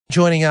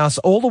Joining us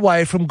all the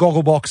way from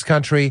Gogglebox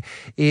country,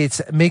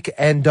 it's Mick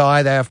and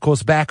Di. They're, of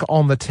course, back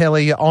on the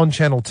telly on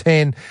Channel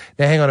 10.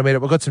 Now, hang on a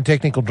minute. We've got some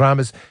technical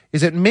dramas.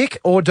 Is it Mick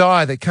or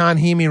Di that can't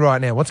hear me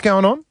right now? What's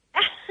going on?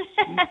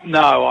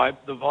 No,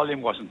 the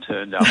volume wasn't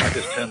turned up. I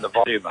just turned the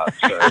volume up,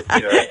 so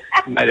it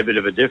made a bit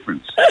of a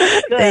difference.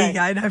 There you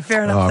go. No,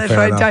 fair enough. Oh, That's fair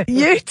right, enough. Joe.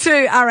 You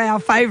two are our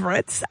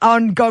favourites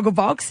on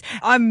Gogglebox.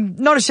 I'm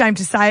not ashamed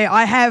to say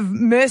I have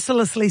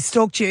mercilessly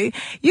stalked you.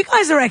 You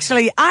guys are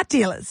actually art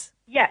dealers.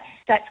 Yes,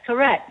 that's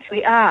correct.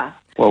 We are.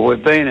 Well,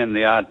 we've been in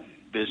the art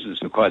business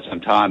for quite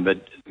some time,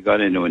 but we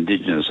got into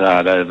Indigenous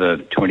art over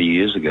 20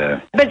 years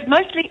ago. But it's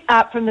mostly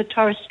art from the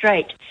Torres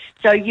Strait.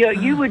 So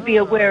you would be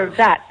aware of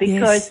that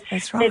because Yes,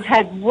 that's right. they've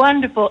had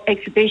wonderful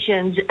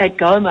exhibitions at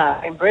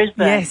Goma in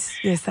Brisbane.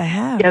 Yes, they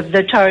have. Of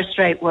the Torres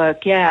Strait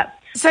work, yeah.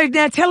 So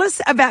now tell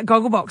us about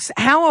Gogglebox.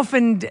 How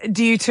often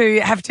do you two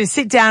have to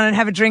sit down and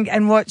have a drink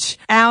and watch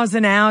hours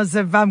and hours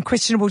of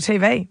questionable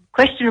TV?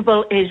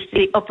 Questionable is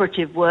the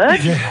operative word.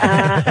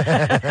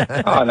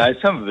 Oh, no,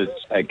 some of it's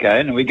okay,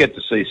 and we get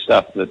to see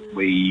stuff that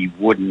we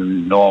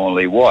wouldn't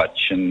normally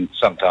watch, and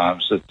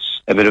sometimes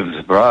it's a bit of a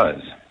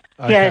surprise.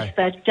 Okay. Yes,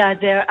 but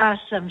there are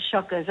some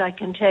shockers, I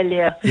can tell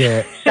you.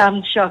 Yeah.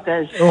 Some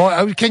shockers.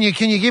 Well, can you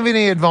give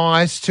any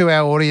advice to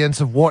our audience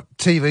of what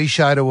TV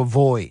show to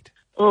avoid?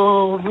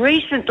 Oh,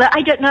 recently,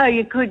 I don't know,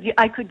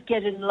 I could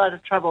get in a lot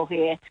of trouble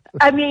here.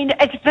 I mean,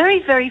 it's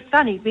very, very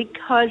funny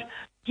because,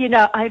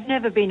 I've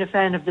never been a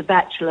fan of The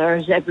Bachelor,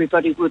 as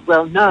everybody would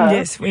well know.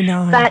 Yes, we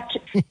know. But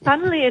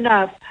funnily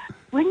enough,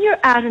 when you're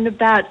out and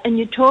about and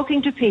you're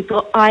talking to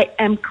people, I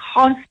am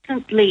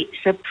constantly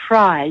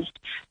surprised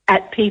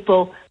at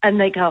people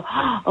and they go,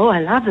 oh, I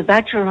love The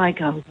Bachelor. And I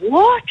go,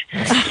 what?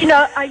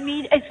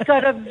 It's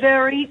got a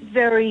very,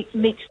 very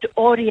mixed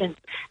audience.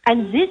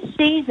 And this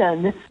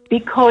season,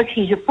 because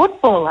he's a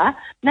footballer,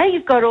 now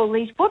you've got all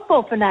these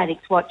football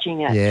fanatics watching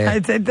it. Yeah.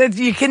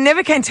 You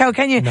never can tell,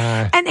 can you?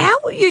 No. And how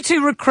were you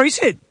two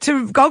recruited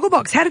to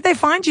Gogglebox? How did they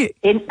find you?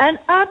 In an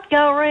art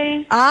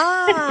gallery.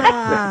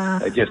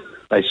 Ah.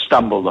 They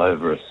stumbled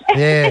over us.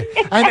 Yeah.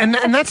 And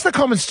that's the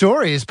common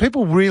story is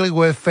people really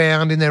were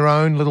found in their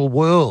own little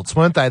worlds,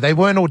 weren't they? They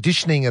weren't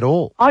auditioning at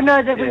all. Oh,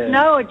 no, there was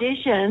no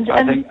auditions.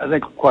 I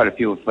think quite a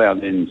few were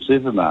found in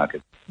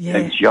supermarkets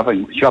and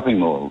shopping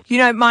malls.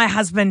 My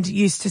husband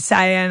used to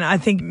say, and I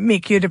think,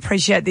 Mick, you'd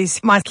appreciate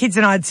this, my kids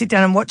and I would sit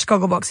down and watch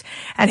Gogglebox,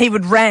 and he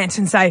would rant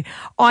and say,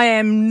 I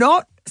am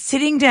not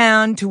sitting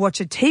down to watch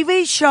a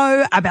TV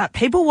show about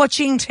people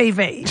watching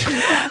TV.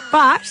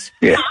 But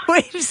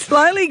we've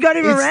slowly got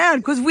him around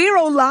because we're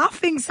all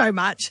laughing so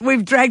much.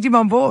 We've dragged him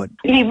on board.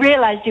 He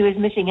realised he was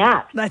missing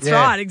out. That's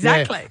right,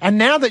 exactly. Yeah. And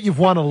now that you've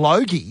won a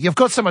Logie, you've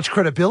got so much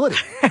credibility.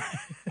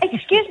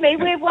 Excuse me,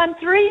 we've won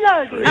 3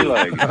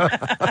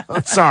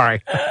 Logies.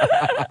 Sorry.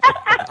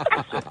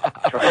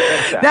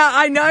 Now,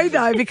 I know,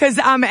 though, because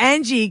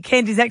Angie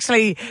Kent is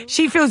actually,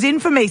 she fills in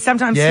for me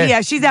sometimes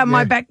here. She's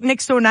my back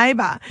next door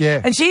neighbour.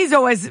 Yeah. And she's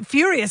always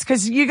furious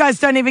because you guys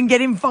don't even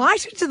get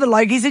invited to the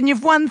Logies and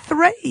you've won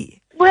 3.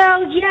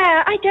 Well,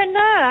 yeah, I don't know.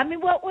 I mean,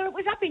 well, it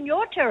was up in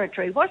your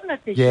territory, wasn't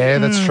it, this year? Yeah,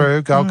 that's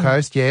true. Gold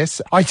Coast, yes.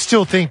 I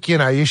still think,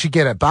 you should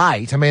get a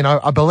bait. I mean,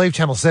 I believe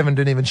Channel 7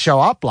 didn't even show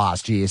up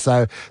last year,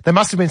 so there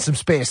must have been some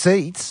spare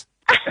seats.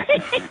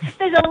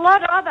 There's a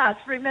lot of us,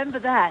 remember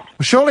that.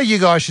 Well, surely you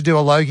guys should do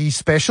a Logie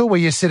special where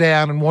you sit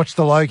down and watch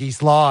the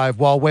Logies live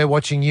while we're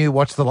watching you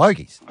watch the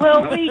Logies.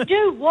 Well, we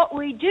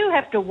do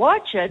have to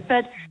watch it,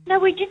 but no,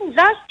 we didn't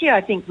last year.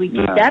 I think we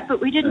did that,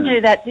 but we didn't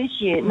do that this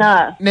year,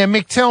 no. Now,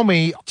 Mick, tell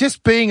me,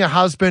 just being a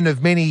husband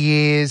of many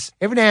years,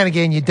 every now and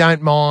again you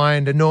don't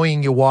mind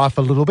annoying your wife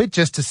a little bit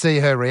just to see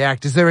her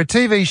react. Is there a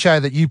TV show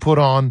that you put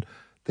on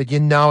that you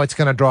know it's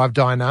going to drive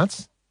Di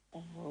nuts?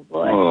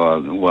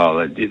 Oh,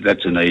 well,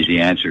 that's an easy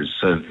answer. It's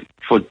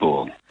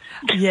football.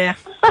 Yeah.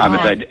 I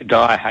mean,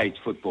 Di hates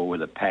football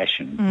with a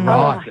passion.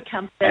 Right. Oh,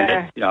 come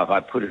there. And, if I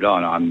put it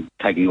on, I'm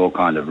taking all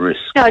kind of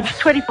risks. No, it's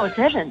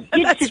 24/7.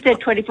 You'd sit there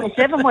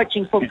 24/7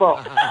 watching football.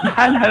 No,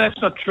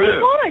 that's not true.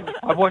 You would.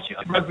 I watch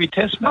a rugby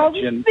test Oh,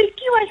 match, and Vic,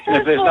 you are so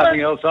if there's full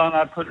nothing of else on,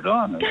 I'd put it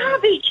on.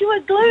 garbage. You were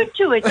glued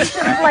to it. You're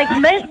sort of like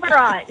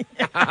mesmerised.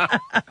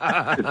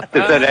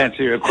 Does that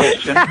answer your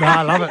question? No,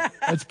 I love it.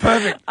 It's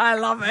perfect. I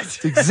love it.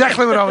 It's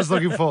exactly what I was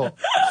looking for.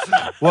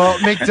 Well,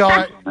 Mick,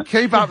 Di,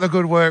 keep up the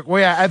good work.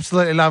 We are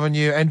absolutely loving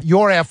you, and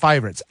you're our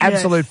favourites.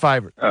 Absolute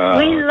favourite.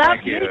 We love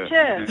thank you you.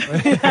 too.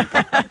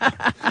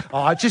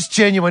 Oh, just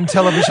genuine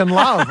television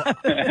love.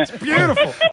 It's beautiful.